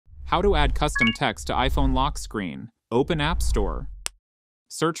How to add custom text to iPhone lock screen. Open App Store.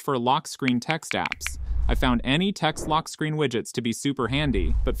 Search for lock screen text apps. I found any text lock screen widgets to be super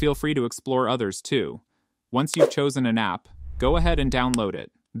handy, but feel free to explore others too. Once you've chosen an app, go ahead and download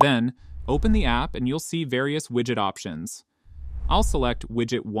it. Then, open the app and you'll see various widget options. I'll select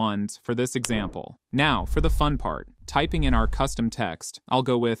Widget 1 for this example. Now, for the fun part, typing in our custom text. I'll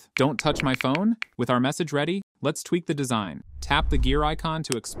go with, "Don't touch my phone." With our message ready, let's tweak the design. Tap the gear icon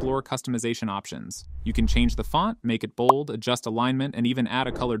to explore customization options. You can change the font, make it bold, adjust alignment, and even add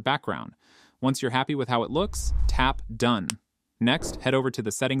a colored background. Once you're happy with how it looks, tap Done. Next, head over to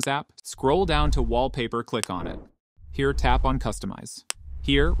the Settings app, scroll down to Wallpaper, click on it. Here, tap on Customize.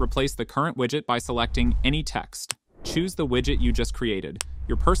 Here, replace the current widget by selecting any text. Choose the widget you just created.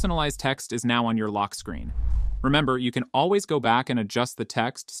 Your personalized text is now on your lock screen. Remember, you can always go back and adjust the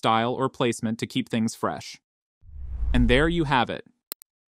text, style, or placement to keep things fresh. And there you have it.